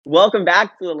Welcome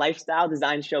back to the Lifestyle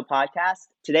Design Show podcast.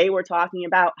 Today we're talking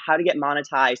about how to get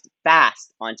monetized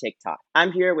fast on TikTok.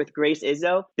 I'm here with Grace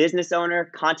Izzo, business owner,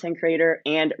 content creator,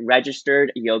 and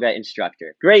registered yoga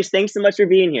instructor. Grace, thanks so much for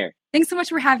being here. Thanks so much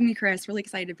for having me, Chris. Really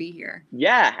excited to be here.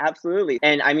 Yeah, absolutely.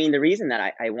 And I mean, the reason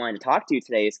that I wanted to talk to you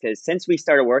today is because since we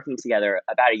started working together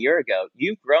about a year ago,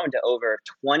 you've grown to over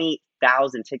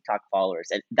 20,000 TikTok followers.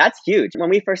 And that's huge. When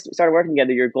we first started working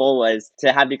together, your goal was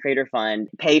to have the creator fund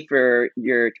pay for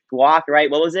your guac, right?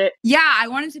 What was it? Yeah, I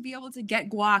wanted to be able to get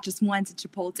guac just once at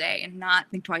Chipotle and not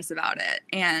think twice about it.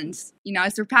 And, I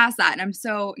surpassed that. And I'm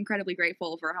so incredibly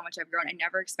grateful for how much I've grown. I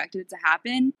never expected it to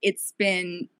happen. It's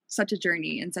been such a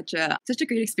journey and such a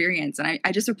great experience. And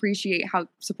I just appreciate how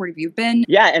supportive you've been.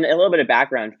 Yeah, and a little bit of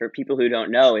background for people who don't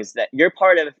know is that you're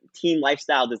part of Team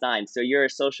Lifestyle Design. So you're a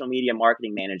social media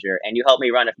marketing manager and you help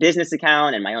me run a business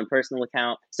account and my own personal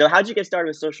account. So how'd you get started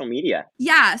with social media?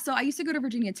 Yeah, so I used to go to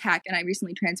Virginia Tech and I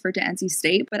recently transferred to NC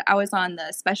State, but I was on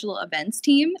the special events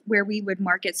team where we would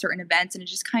market certain events, and it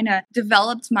just kind of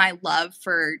developed my love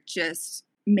for just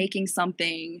making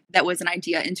something that was an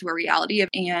idea into a reality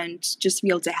and just to be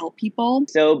able to help people.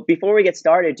 So before we get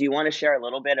started, do you want to share a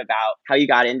little bit about how you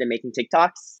got into making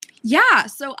TikToks? Yeah,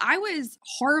 so I was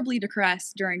horribly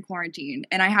depressed during quarantine,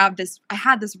 and I had this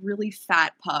really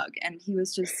fat pug, and he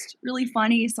was just really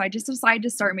funny. So I just decided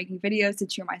to start making videos to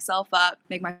cheer myself up,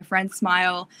 make my friends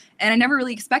smile. And I never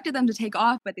really expected them to take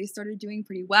off, but they started doing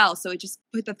pretty well. So it just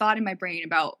put the thought in my brain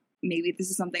about maybe this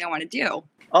is something I want to do.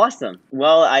 Awesome.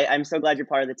 Well, I'm so glad you're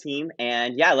part of the team.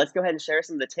 And yeah, let's go ahead and share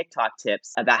some of the TikTok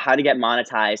tips about how to get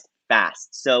monetized fast.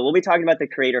 So we'll be talking about the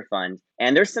Creator Fund.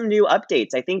 And there's some new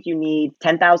updates. I think you need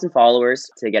 10,000 followers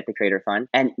to get the Creator Fund,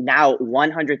 and now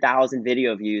 100,000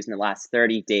 video views in the last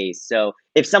 30 days. So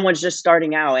if someone's just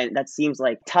starting out, and that seems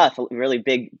like tough, really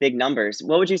big numbers,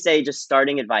 what would you say just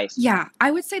starting advice? Yeah,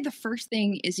 I would say the first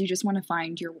thing is you just want to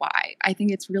find your why. I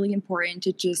think it's really important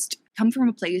to just come from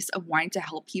a place of wanting to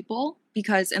help people,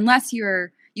 because unless you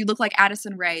look like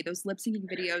Addison Rae, those lip syncing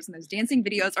videos and those dancing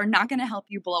videos are not going to help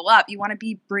you blow up. You want to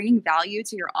be bringing value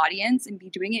to your audience and be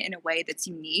doing it in a way that's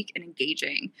unique and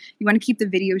engaging. You want to keep the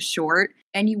videos short,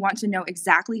 and you want to know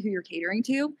exactly who you're catering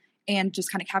to and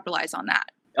just kind of capitalize on that.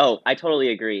 Oh, I totally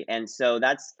agree. And so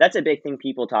that's a big thing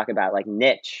people talk about, like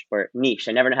niche or niche.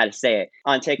 I never know how to say it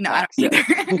on TikTok. No,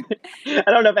 I don't either.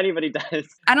 I don't know if anybody does.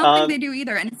 I don't think they do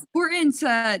either. And it's important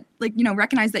to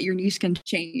recognize that your niche can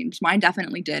change. Mine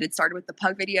definitely did. It started with the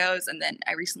pug videos, and then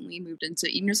I recently moved into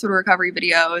eating disorder recovery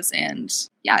videos, and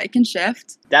yeah, it can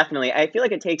shift. Definitely. I feel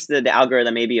like it takes the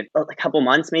algorithm maybe a couple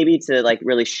months maybe to like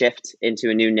really shift into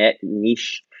a new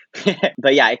niche.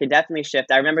 But yeah, it can definitely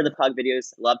shift. I remember the pug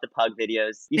videos. Love the pug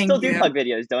videos. You still do pug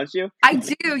videos, don't you? I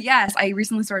do, yes. I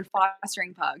recently started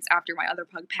fostering pugs after my other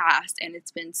pug passed, and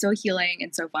it's been so healing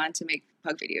and so fun to make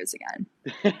pug videos again.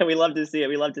 We love to see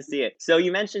it. So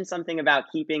you mentioned something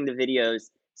about keeping the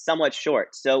videos somewhat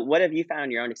short. So what have you found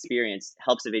in your own experience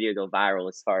helps a video go viral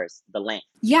as far as the length?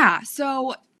 Yeah,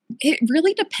 so it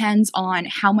really depends on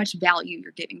how much value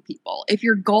you're giving people. If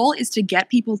your goal is to get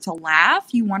people to laugh,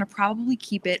 you want to probably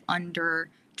keep it under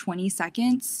 20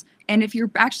 seconds. And if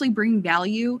you're actually bringing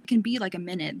value, it can be like a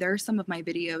minute. There are some of my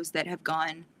videos that have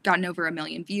gotten over 1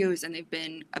 million views, and they've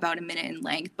been about a minute in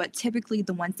length. But typically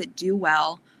the ones that do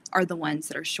well are the ones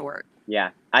that are short.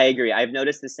 Yeah, I agree. I've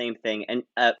noticed the same thing. And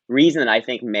a reason that I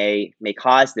think may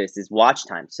cause this is watch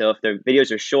time. So if the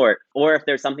videos are short, or if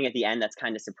there's something at the end that's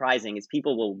kind of surprising, is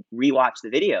people will rewatch the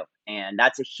video. And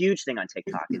that's a huge thing on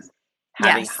TikTok, is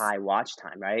having high watch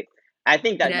time, right? I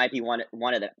think that might be one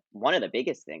of the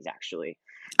biggest things, actually.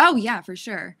 Oh yeah, for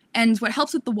sure. And what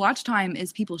helps with the watch time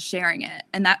is people sharing it.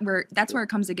 And that's where it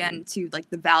comes again to like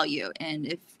the value.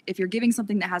 And if you're giving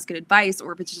something that has good advice,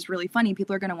 or if it's just really funny,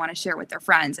 people are going to want to share with their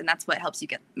friends, and that's what helps you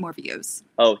get more views.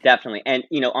 Oh, definitely. And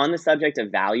on the subject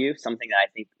of value, something that I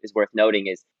think is worth noting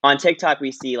is on TikTok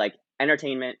we see like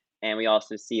entertainment, and we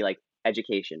also see like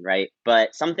education, right?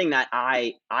 But something that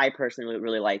I personally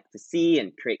really like to see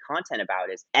and create content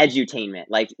about is edutainment,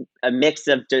 like a mix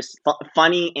of just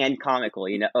funny and comical,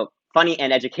 funny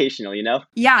and educational,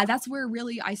 Yeah, that's where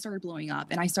really I started blowing up,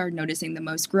 and I started noticing the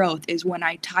most growth is when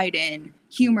I tied in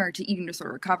humor to eating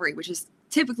disorder recovery, which is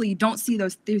typically you don't see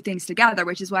those two things together,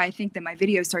 which is why I think that my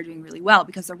videos started doing really well,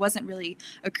 because there wasn't really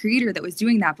a creator that was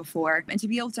doing that before. And to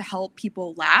be able to help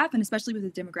people laugh, and especially with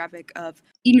the demographic of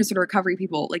eating disorder recovery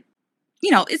people, like,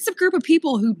 it's a group of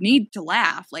people who need to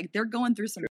laugh. Like, they're going through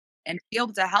some, and be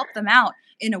able to help them out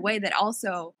in a way that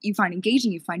also you find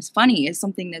engaging, you find funny, is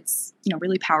something that's,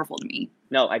 really powerful to me.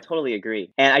 No, I totally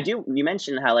agree. And you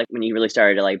mentioned how like when you really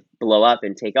started to like blow up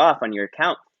and take off on your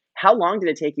account, how long did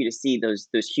it take you to see those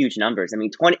huge numbers? I mean,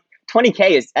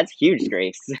 20K that's huge,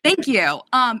 Grace. Thank you.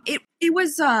 It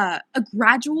was a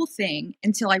gradual thing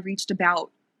until I reached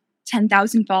about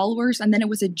 10,000 followers, and then it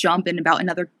was a jump in about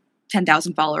another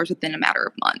 10,000 followers within a matter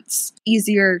of months.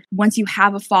 Easier once you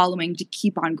have a following to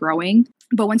keep on growing,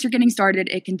 but once you're getting started,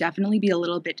 it can definitely be a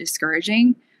little bit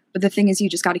discouraging. But the thing is, you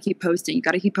just got to keep posting. You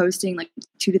got to keep posting like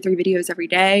 2 to 3 videos every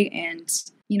day, and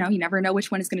you never know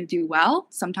which one is going to do well.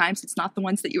 Sometimes it's not the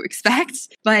ones that you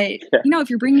expect, but if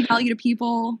you're bringing value to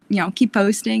people, keep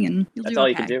posting and you'll That's do all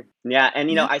okay. you can do. Yeah,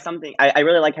 and Yep. I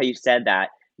really like how you said that.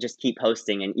 Just keep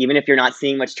posting, and even if you're not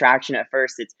seeing much traction at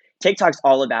first, TikTok's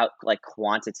all about like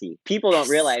quantity. People don't Yes.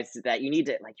 realize that you need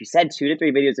to, like you said, 2 to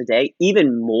 3 videos a day,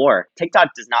 even more. TikTok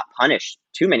does not punish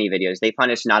too many videos; they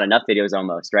punish not enough videos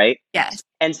almost, right? Yes.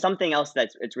 And something else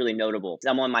it's really notable.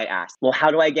 Someone might ask, well,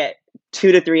 how do I get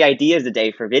 2 to 3 ideas a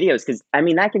day for videos? Because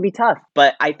that can be tough.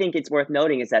 But I think it's worth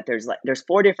noting is that there's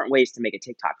 4 different ways to make a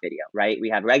TikTok video, right? We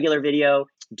have regular video,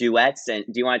 duets, and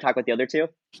do you want to talk about the other 2?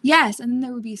 Yes, and then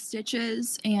there would be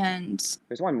stitches, and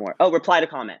There's one more. Oh, reply to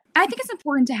comment. I think it's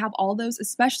important to have all those,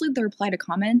 especially the reply to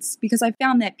comments, because I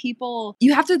found that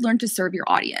you have to learn to serve your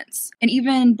audience. And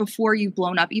even before you've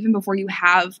blown up, even before you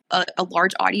have a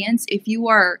large audience, if you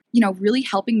are, really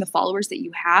helping the followers that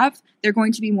you have, they're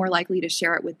going to be more likely to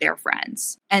share it with their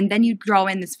friends. And then you draw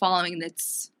in this following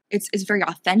it's very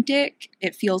authentic.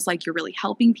 It feels like you're really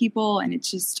helping people, and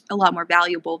it's just a lot more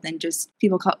valuable than just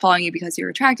people following you because you're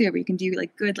attractive or you can do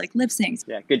like good like lip syncs.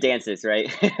 Yeah, good dances,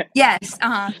 right? Yes.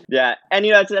 Yeah, and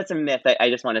that's a myth. I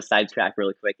just want to sidetrack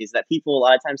really quick. Is that people a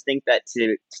lot of times think that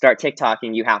to start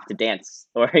TikToking you have to dance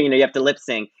or you have to lip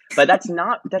sync, but that's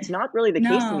not really the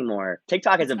case No, anymore.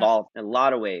 TikTok has it's not. evolved in a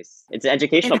lot of ways. It's an It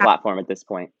educational platform at this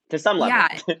point to some level.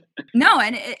 Yeah. No,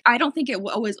 and I don't think it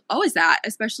was always that,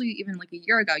 especially even like a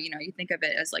year ago. You think of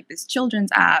it as like this children's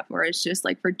app or it's just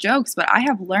like for jokes, but I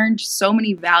have learned so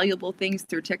many valuable things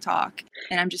through TikTok,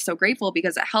 and I'm just so grateful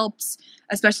because it helps,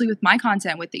 especially with my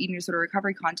content, with the eating disorder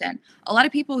recovery content. A lot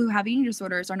of people who have eating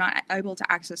disorders are not able to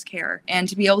access care, and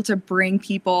to be able to bring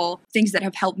people things that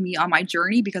have helped me on my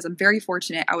journey, because I'm very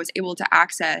fortunate I was able to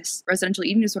access residential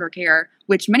eating disorder care,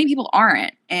 which many people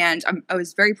aren't, and I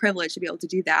was very privileged to be able to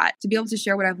do that. To be able to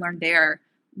share what I've learned there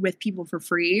with people for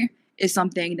free is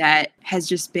something that has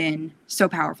just been so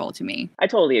powerful to me. I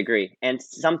totally agree. And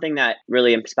something that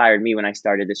really inspired me when I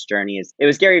started this journey it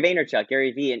was Gary Vaynerchuk,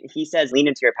 Gary V, and he says, lean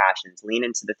into your passions, lean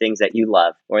into the things that you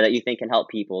love or that you think can help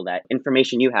people, that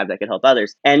information you have that could help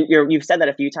others. And you've said that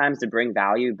a few times to bring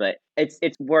value, but it's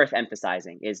worth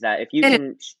emphasizing is that if you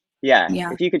can Yeah.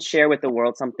 if you could share with the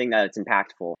world something that's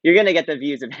impactful, you're going to get the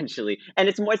views eventually. And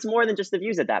it's more than just the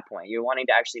views at that point. You're wanting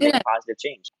to actually make a positive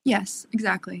change. Yes,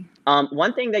 exactly.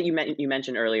 One thing that you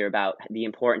mentioned earlier about the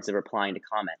importance of replying to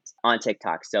comments on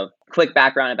TikTok. So quick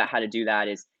background about how to do that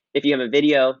is if you have a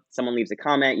video, someone leaves a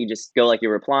comment, you just go like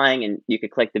you're replying and you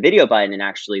could click the video button and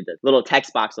actually the little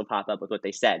text box will pop up with what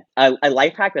they said. A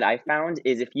life hack that I found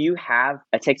is if you have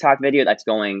a TikTok video that's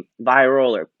going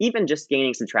viral or even just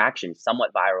gaining some traction,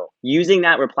 somewhat viral, using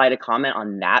that reply to comment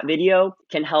on that video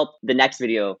can help the next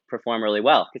video perform really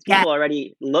well because people are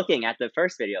already looking at the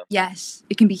first video. Yes,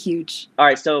 it can be huge. All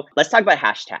right, so let's talk about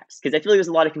hashtags because I feel like there's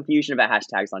a lot of confusion about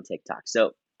hashtags on TikTok.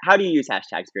 So how do you use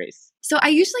hashtags, Grace? So I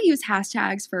usually use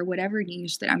hashtags for whatever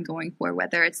niche that I'm going for,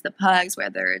 whether it's the pugs,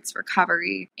 whether it's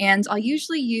recovery. And I'll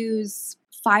usually use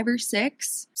 5 or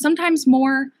 6, sometimes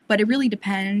more, but it really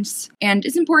depends. And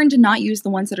it's important to not use the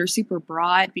ones that are super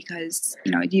broad because,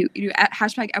 you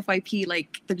hashtag FYP,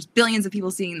 like there's billions of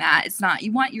people seeing that. It's not,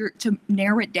 you want to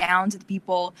narrow it down to the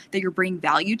people that you're bringing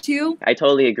value to. I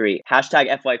totally agree.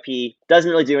 Hashtag FYP doesn't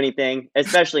really do anything,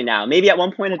 especially now. Maybe at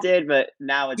one point it did, but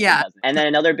now it doesn't. And then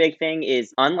another big thing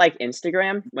is, unlike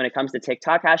Instagram, when it comes to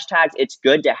TikTok hashtags, it's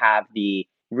good to have the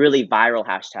really viral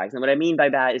hashtags. And what I mean by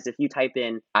that is if you type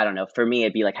in, I don't know, for me,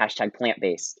 it'd be like hashtag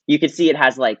plant-based. You could see it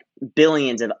has like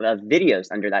billions of videos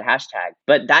under that hashtag,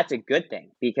 but that's a good thing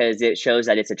because it shows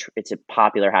that it's a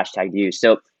popular hashtag to use.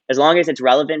 So as long as it's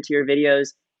relevant to your videos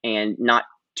and not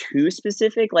too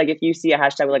specific, like if you see a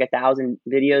hashtag with like 1,000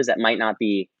 videos, that might not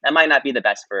be the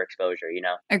best for exposure,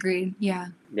 Agreed.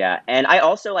 Yeah. And I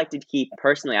also like to keep,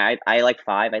 personally, I like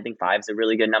 5. I think 5 is a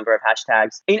really good number of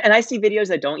hashtags, and I see videos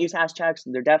that don't use hashtags.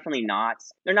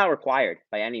 They're not required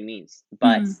by any means,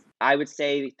 but I would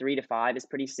say 3 to 5 is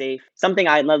pretty safe.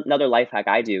 Another life hack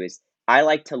I do is I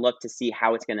like to look to see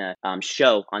how it's going to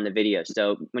show on the video.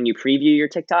 So when you preview your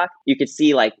TikTok, you could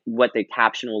see like what the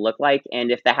caption will look like.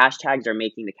 And if the hashtags are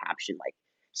making the caption like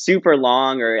super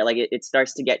long or like it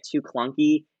starts to get too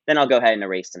clunky, then I'll go ahead and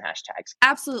erase some hashtags.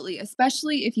 Absolutely.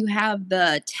 Especially if you have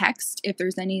the text, if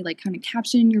there's any like kind of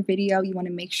caption in your video, you want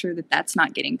to make sure that that's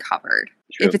not getting covered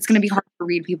if True. it's going to be hard to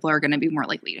read, people are going to be more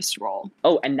likely to scroll.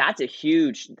 Oh, and that's a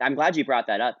huge I'm glad you brought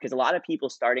that up because a lot of people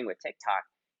starting with TikTok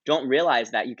don't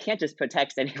realize that you can't just put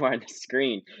text anywhere on the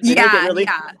screen. They make it Yeah, really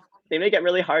yeah. they make it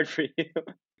really hard for you.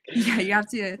 Yeah, you have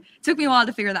to it took me a while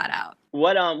to figure that out.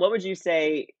 What would you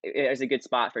say is a good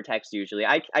spot for text usually?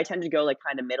 I tend to go, like,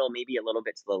 kinda middle, maybe a little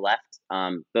bit to the left,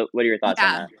 but what are your thoughts on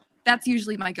Yeah, that? that's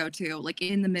usually my go-to, like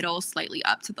in the middle, slightly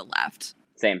up to the left.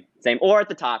 Same, same, or at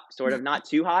the top, sort of not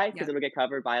too high because Yeah. it'll get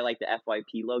covered by, like, the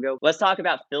FYP logo. Let's talk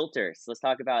about filters. Let's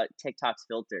talk about TikTok's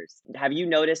filters. Have you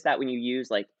noticed that when you use,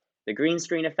 like, the green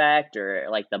screen effect or,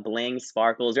 like, the bling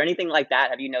sparkles or anything like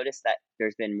that, have you noticed that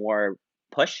there's been more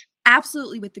push?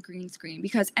 Absolutely with the green screen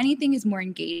because anything is more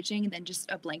engaging than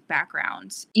just a blank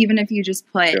background. Even if you just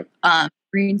put True.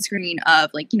 green screen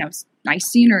of like, nice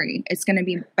scenery, it's going to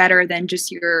be better than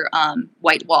just your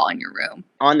white wall in your room.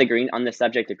 On the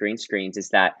subject of green screens is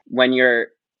that when you're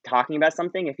talking about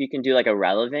something, if you can do like a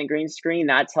relevant green screen,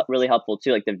 that's really helpful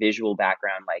too, like the visual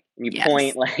background, like you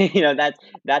point, Yes. like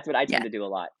that's what I Yeah. tend to do a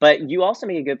lot. But you also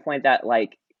make a good point that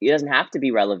like it doesn't have to be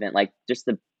relevant, like just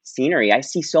the scenery. I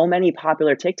see so many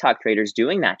popular TikTok creators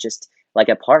doing that, just like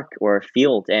a park or a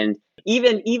field, and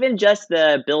even just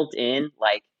the built-in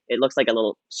like it looks like a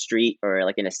little street or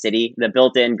like in a city, the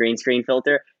built-in green screen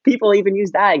filter. People even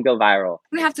use that and go viral.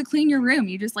 You don't have to clean your room.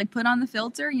 You just like put on the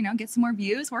filter, get some more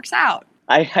views, works out.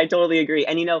 I totally agree.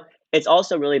 And it's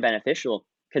also really beneficial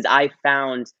because I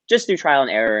found just through trial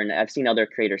and error, and I've seen other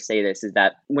creators say this, is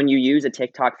that when you use a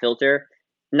TikTok filter,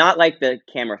 not like the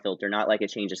camera filter, not like it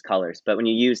changes colors, but when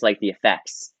you use like the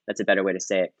effects, that's a better way to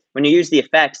say it. When you use the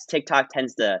effects, TikTok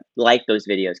tends to like those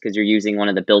videos because you're using one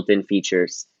of the built-in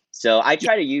features. So I Yeah.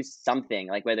 try to use something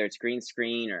like whether it's green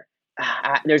screen or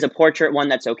there's a portrait one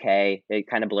that's okay. It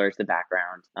kind of blurs the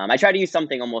background. I try to use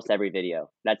something almost every video.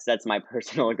 That's my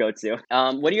personal go-to.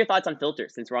 What are your thoughts on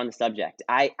filters? Since we're on the subject,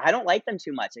 I don't like them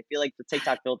too much. I feel like the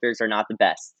TikTok filters are not the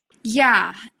best.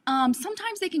 Yeah.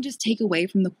 Sometimes they can just take away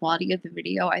from the quality of the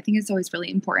video. I think it's always really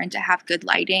important to have good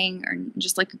lighting or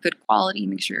just like a good quality,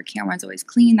 make sure your camera is always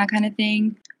clean, that kind of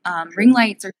thing. Ring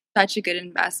lights are such a good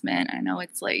investment. I know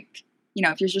it's like,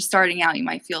 if you're just starting out, you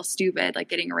might feel stupid like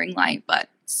getting a ring light, but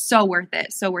so worth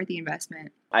it. So worth the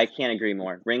investment. I can't agree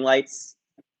more. Ring lights,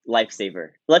 lifesaver.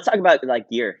 Let's talk about like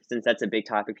gear, since that's a big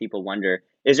topic. People wonder: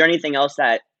 is there anything else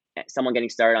that someone getting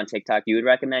started on TikTok you would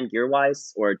recommend gear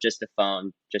wise, or just a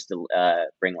phone, just a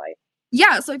ring light?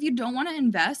 Yeah, so if you don't want to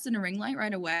invest in a ring light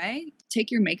right away,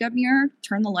 take your makeup mirror,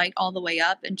 turn the light all the way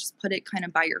up, and just put it kind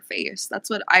of by your face. That's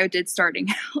what I did starting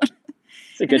out.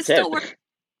 It's a And good it tip. still works.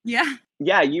 Yeah.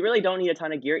 Yeah, you really don't need a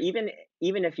ton of gear. Even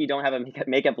if you don't have a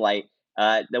makeup light,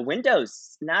 the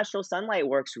windows natural sunlight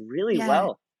works really Yeah.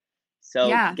 well. So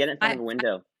Yeah. get in front of a 5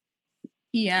 window.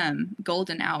 p.m.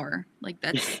 golden hour. Like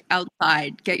that's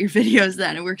outside. Get your videos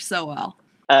then. It works so well.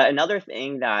 Another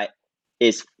thing that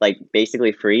is like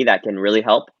basically free that can really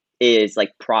help is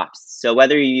like props. So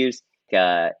whether you use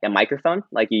a microphone,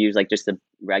 like you use like just the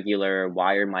regular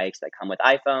wire mics that come with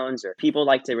iPhones, or people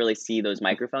like to really see those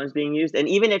microphones being used. And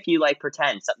even if you like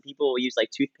pretend, some people will use like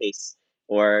toothpaste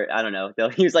or I don't know,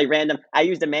 they'll use like random. I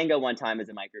used a mango one time as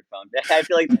a microphone. I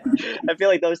feel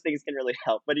like those things can really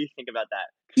help. What do you think about that?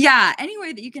 Yeah, any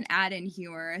way that you can add in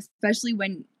humor, especially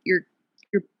when you're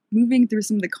moving through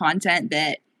some of the content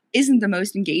that isn't the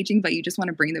most engaging, but you just want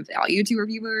to bring the value to your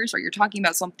viewers, or you're talking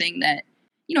about something that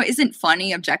isn't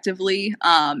funny objectively,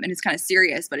 and it's kind of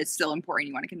serious, but it's still important.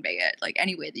 You want to convey it. Like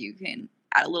any way that you can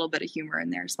add a little bit of humor in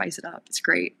there, spice it up. It's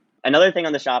great. Another thing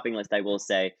on the shopping list, I will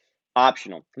say,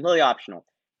 optional, completely optional.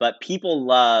 But people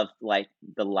love like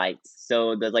the lights.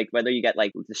 So the like whether you get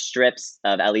like the strips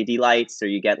of LED lights or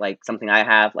you get like something I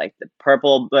have like the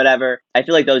purple whatever. I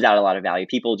feel like those add a lot of value.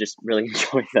 People just really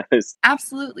enjoy those.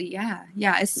 Absolutely, yeah,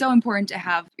 yeah. It's so important to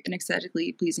have an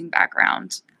aesthetically pleasing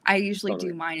background. I usually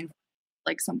Totally. do mine in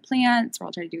like some plants, or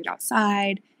I'll try to do it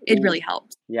outside. It Ooh. really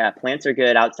helps. Yeah, plants are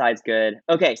good, outside's good.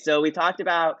 Okay, so we talked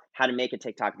about how to make a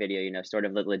TikTok video, sort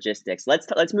of the logistics.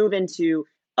 Let's move into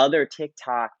other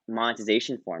TikTok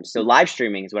monetization forms. So live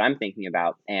streaming is what I'm thinking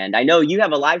about. And I know you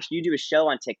do a show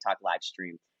on TikTok live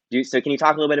stream. So can you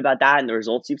talk a little bit about that and the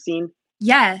results you've seen?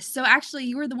 Yes. So actually,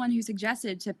 you were the one who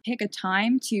suggested to pick a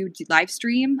time to do live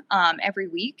stream every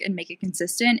week and make it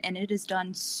consistent, and it has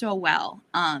done so well.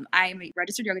 I'm a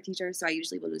registered yoga teacher, so I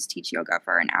usually will just teach yoga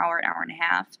for an hour and a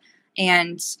half,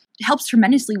 and it helps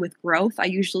tremendously with growth. I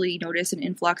usually notice an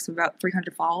influx of about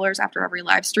 300 followers after every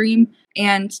live stream,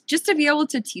 and just to be able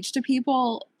to teach to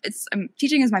people,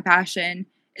 teaching is my passion.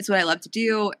 It's what I love to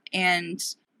do, and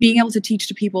being able to teach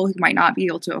to people who might not be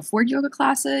able to afford yoga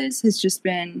classes has just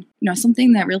been,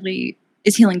 something that really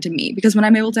is healing to me, because when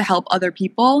I'm able to help other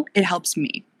people, it helps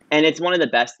me. And it's one of the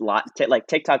best, like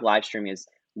TikTok live streaming is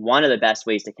one of the best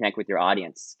ways to connect with your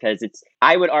audience because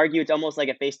I would argue it's almost like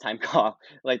a FaceTime call,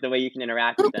 like the way you can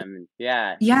interact with them and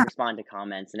yeah, Yeah. respond to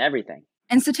comments and everything.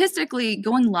 And statistically,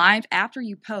 going live after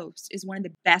you post is one of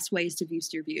the best ways to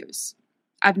boost your views.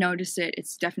 I've noticed it.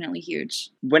 It's definitely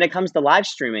huge. When it comes to live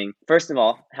streaming, first of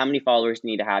all, how many followers do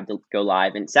you need to have to go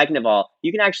live? And second of all,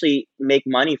 you can actually make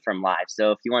money from live.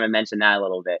 So if you want to mention that a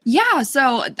little bit. Yeah,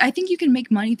 so I think you can make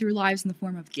money through lives in the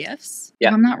form of gifts, Yeah.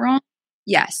 if I'm not wrong.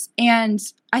 Yes. And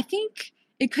I think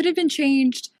it could have been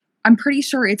changed. I'm pretty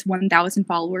sure it's 1,000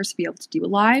 followers to be able to do a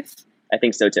live. I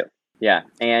think so too. Yeah.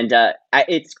 And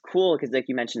it's cool because like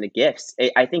you mentioned the gifts.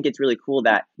 I think it's really cool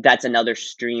that that's another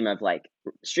stream of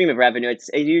revenue.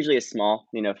 It usually is small,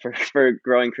 for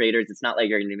growing creators. It's not like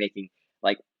you're going to be making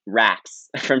like racks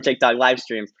from TikTok live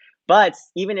streams. But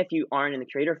even if you aren't in the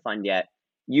creator fund yet,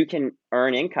 you can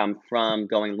earn income from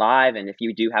going live. And if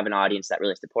you do have an audience that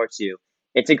really supports you,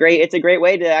 it's a great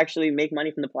way to actually make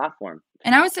money from the platform.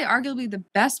 And I would say arguably the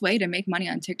best way to make money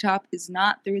on TikTok is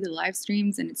not through the live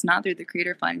streams and it's not through the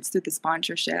creator fund, it's through the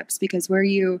sponsorships. Because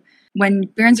when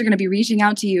brands are going to be reaching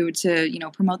out to you to,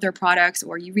 promote their products,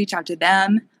 or you reach out to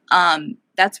them,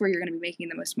 that's where you're going to be making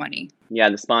the most money. Yeah,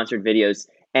 the sponsored videos.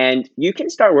 And you can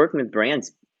start working with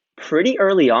brands pretty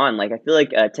early on. Like I feel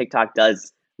like TikTok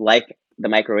does like the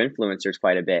micro influencers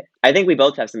quite a bit. I think we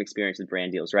both have some experience with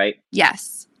brand deals, right?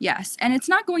 Yes. And it's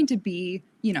not going to be,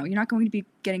 you're not going to be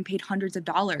getting paid hundreds of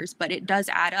dollars, but it does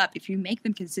add up. If you make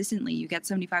them consistently, you get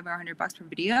 75 or $100 per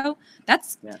video.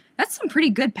 That's some pretty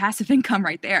good passive income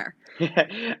right there.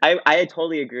 I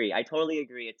totally agree.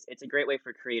 It's a great way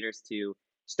for creators to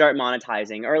start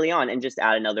monetizing early on and just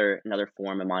add another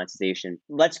form of monetization.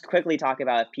 Let's quickly talk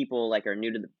about if people like are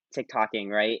new to the TikToking,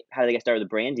 right? How do they get started with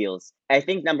brand deals? I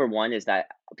think number one is that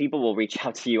people will reach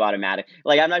out to you automatic.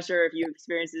 Like I'm not sure if you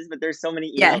experience this, but there's so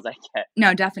many emails I get.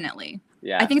 No, definitely.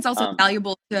 Yeah. I think it's also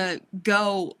valuable to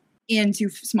go into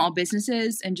small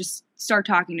businesses and just start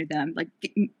talking to them, like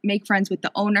make friends with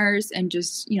the owners and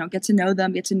just, get to know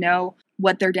them, get to know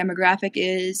what their demographic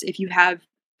is. If you have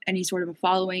any sort of a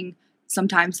following,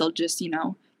 sometimes they'll just,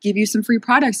 give you some free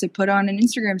products to put on an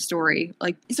Instagram story.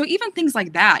 So even things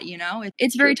like that,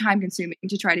 it's very time consuming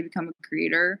to try to become a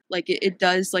creator. Like it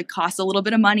does cost a little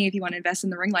bit of money if you want to invest in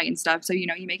the ring light and stuff. So, you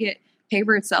make it pay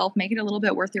for itself, make it a little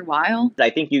bit worth your while. I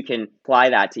think you can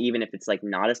apply that to even if it's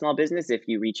not a small business. If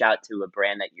you reach out to a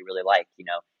brand that you really like,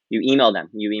 you email them,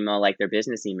 their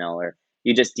business email, or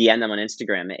you just DM them on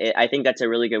Instagram. I think that's a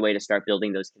really good way to start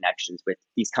building those connections with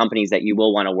these companies that you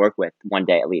will want to work with one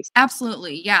day at least.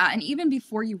 Absolutely. Yeah. And even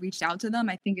before you reach out to them,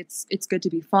 I think it's good to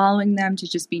be following them, to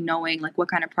just be knowing what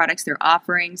kind of products they're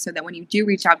offering, so that when you do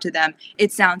reach out to them,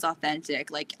 it sounds authentic.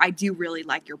 Like, I do really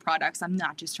like your products. I'm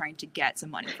not just trying to get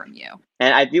some money from you.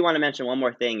 And I do want to mention one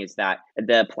more thing is that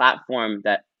the platform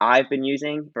that I've been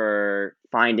using for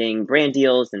finding brand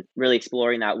deals and really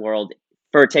exploring that world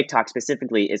for TikTok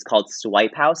specifically is called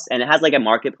Swipe House. And it has a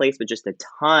marketplace with just a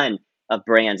ton of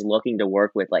brands looking to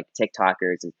work with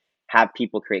TikTokers and have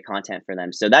people create content for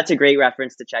them. So that's a great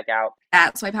reference to check out.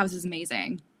 That Swipe House is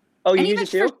amazing. Oh, you use it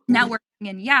too? For networking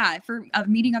and for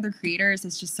meeting other creators,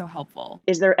 it's just so helpful.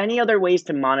 Is there any other ways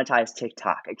to monetize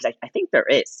TikTok? Because I think there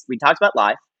is. We talked about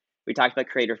live. We talked about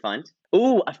Creator Fund.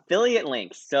 Ooh, affiliate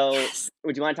links. So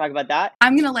would you want to talk about that?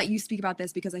 I'm going to let you speak about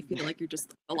this because I feel like you're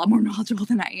just a lot more knowledgeable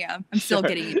than I am. I'm still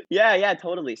getting you. Yeah,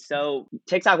 totally. So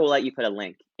TikTok will let you put a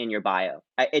link in your bio.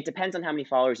 It depends on how many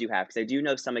followers you have, because I do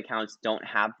know some accounts don't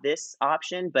have this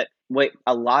option. But what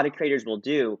a lot of creators will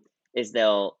do is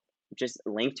they'll just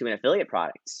link to an affiliate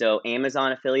product. So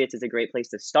Amazon affiliates is a great place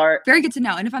to start. Very good to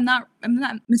know. And if I'm not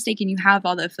mistaken, you have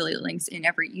all the affiliate links in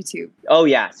every YouTube. Oh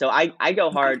yeah. So I go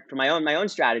hard for my own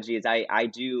strategy is I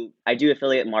do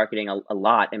affiliate marketing a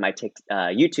lot in my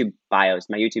YouTube bios,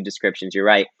 my YouTube descriptions. You're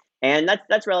right. And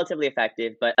that's relatively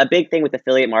effective. But a big thing with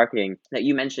affiliate marketing that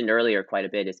you mentioned earlier quite a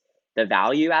bit is the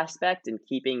value aspect and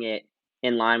keeping it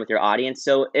in line with your audience.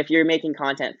 So if you're making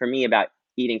content for me about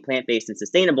eating plant-based and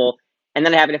sustainable, and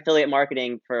then I have an affiliate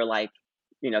marketing for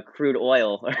crude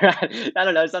oil, or I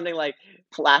don't know, something like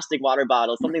plastic water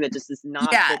bottles, something that just does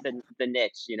not fit the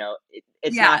niche.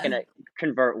 It's not going to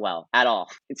convert well at all.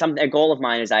 A goal of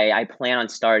mine is I plan on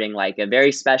starting a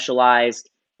very specialized.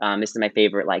 This is my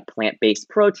favorite plant-based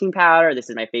protein powder. This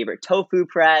is my favorite tofu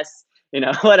press.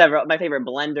 Whatever, my favorite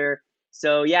blender.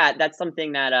 So yeah, that's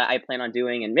something that I plan on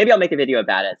doing, and maybe I'll make a video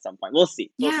about it at some point. We'll see.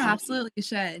 Absolutely, you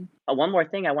should. One more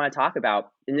thing I want to talk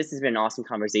about, and this has been an awesome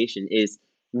conversation, is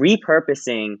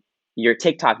repurposing your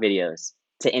TikTok videos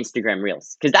to Instagram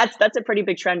Reels, because that's a pretty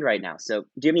big trend right now. So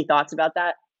do you have any thoughts about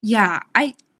that? Yeah,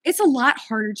 I it's a lot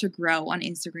harder to grow on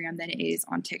Instagram than it is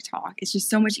on TikTok. It's just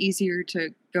so much easier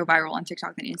to go viral on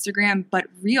TikTok than Instagram, but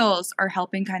Reels are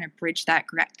helping kind of bridge that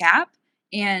gap.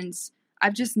 And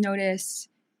I've just noticed,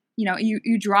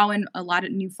 you draw in a lot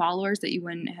of new followers that you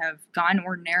wouldn't have gotten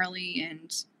ordinarily,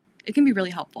 and it can be really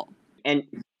helpful. And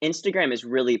Instagram is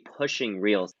really pushing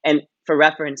Reels. And for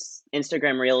reference,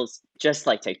 Instagram Reels, just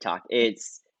like TikTok,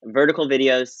 it's vertical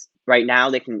videos. Right now,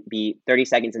 they can be 30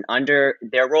 seconds and under.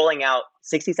 They're rolling out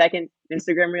 60-second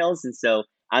Instagram Reels. And so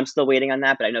I'm still waiting on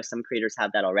that, but I know some creators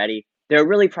have that already. They're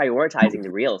really prioritizing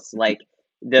the Reels. Like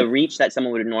the reach that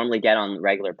someone would normally get on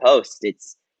regular posts,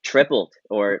 it's tripled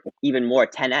or even more,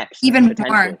 10x Even more,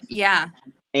 potential. yeah.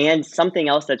 And something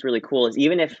else that's really cool is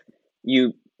even if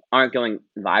you aren't going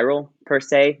viral per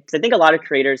se, because I think a lot of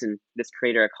creators in this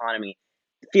creator economy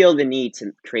feel the need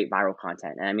to create viral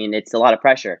content. And I mean, it's a lot of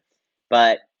pressure,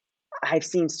 but I've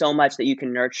seen so much that you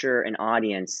can nurture an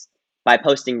audience by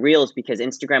posting reels because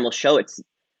Instagram will show it's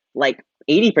like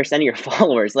 80% of your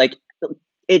followers. Like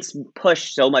it's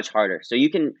pushed so much harder. So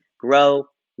you can grow,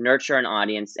 nurture an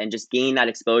audience, and just gain that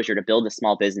exposure to build a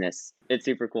small business. It's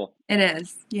super cool. It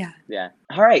is. Yeah. Yeah.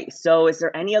 All right. So is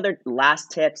there any other last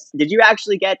tips? Did you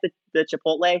actually get the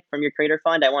Chipotle from your creator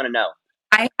fund? I want to know.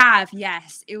 I have,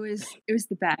 yes. It was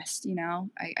the best, I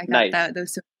got Nice.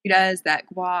 those soritas, that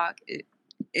guac. It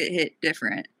hit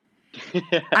different.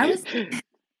 I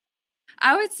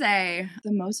would say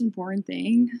the most important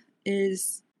thing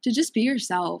is to just be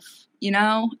yourself,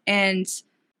 and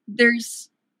there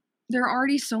are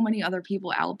already so many other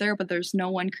people out there, but there's no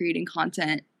one creating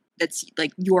content that's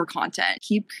like your content.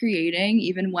 Keep creating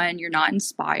even when you're not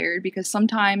inspired, because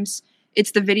sometimes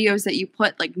it's the videos that you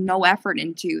put like no effort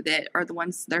into that are the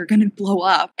ones that are going to blow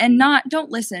up. And don't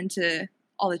listen to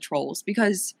all the trolls,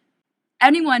 because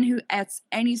anyone who has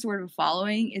any sort of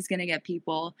following is going to get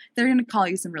people, they're going to call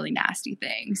you some really nasty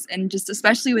things. And just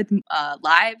especially with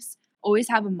lives, always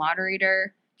have a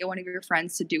moderator, get one of your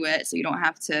friends to do it so you don't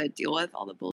have to deal with all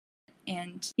the bullshit.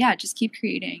 And yeah, just keep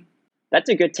creating. That's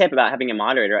a good tip about having a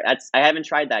moderator. I haven't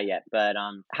tried that yet, but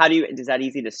is that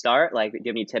easy to start? Like, do you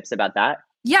have any tips about that?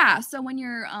 Yeah, so when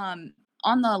you're on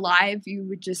the live, you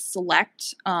would just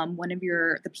select one of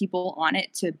the people on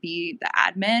it to be the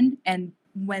admin, and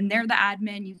when they're the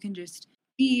admin, you can just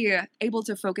be able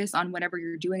to focus on whatever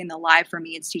you're doing in the live. For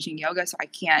me, it's teaching yoga, so I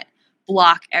can't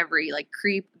block every like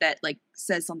creep that like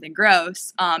says something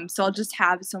gross. So I'll just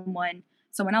have someone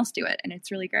else do it, and it's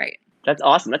really great. That's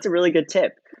awesome. That's a really good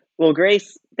tip. Well,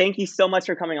 Grace, thank you so much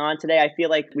for coming on today. I feel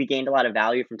like we gained a lot of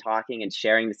value from talking and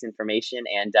sharing this information.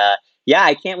 And yeah,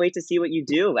 I can't wait to see what you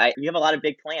do. You have a lot of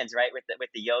big plans, right, with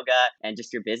the yoga and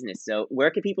just your business. So where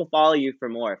can people follow you for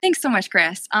more? Thanks so much,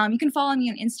 Chris. You can follow me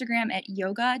on Instagram at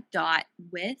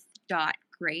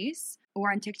yoga.with.grace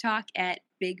or on TikTok at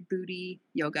Big Booty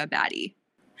Yoga Baddie.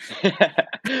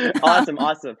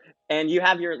 Awesome. And you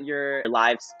have your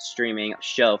live streaming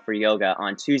show for yoga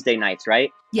on Tuesday nights,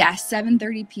 right? Yeah,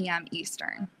 7:30 p.m.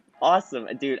 Eastern. Awesome.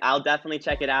 Dude, I'll definitely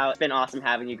check it out. It's been awesome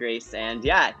having you, Grace. And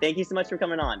yeah, thank you so much for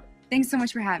coming on. Thanks so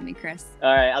much for having me, Chris.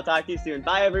 All right, I'll talk to you soon.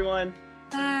 Bye, everyone.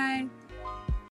 Bye.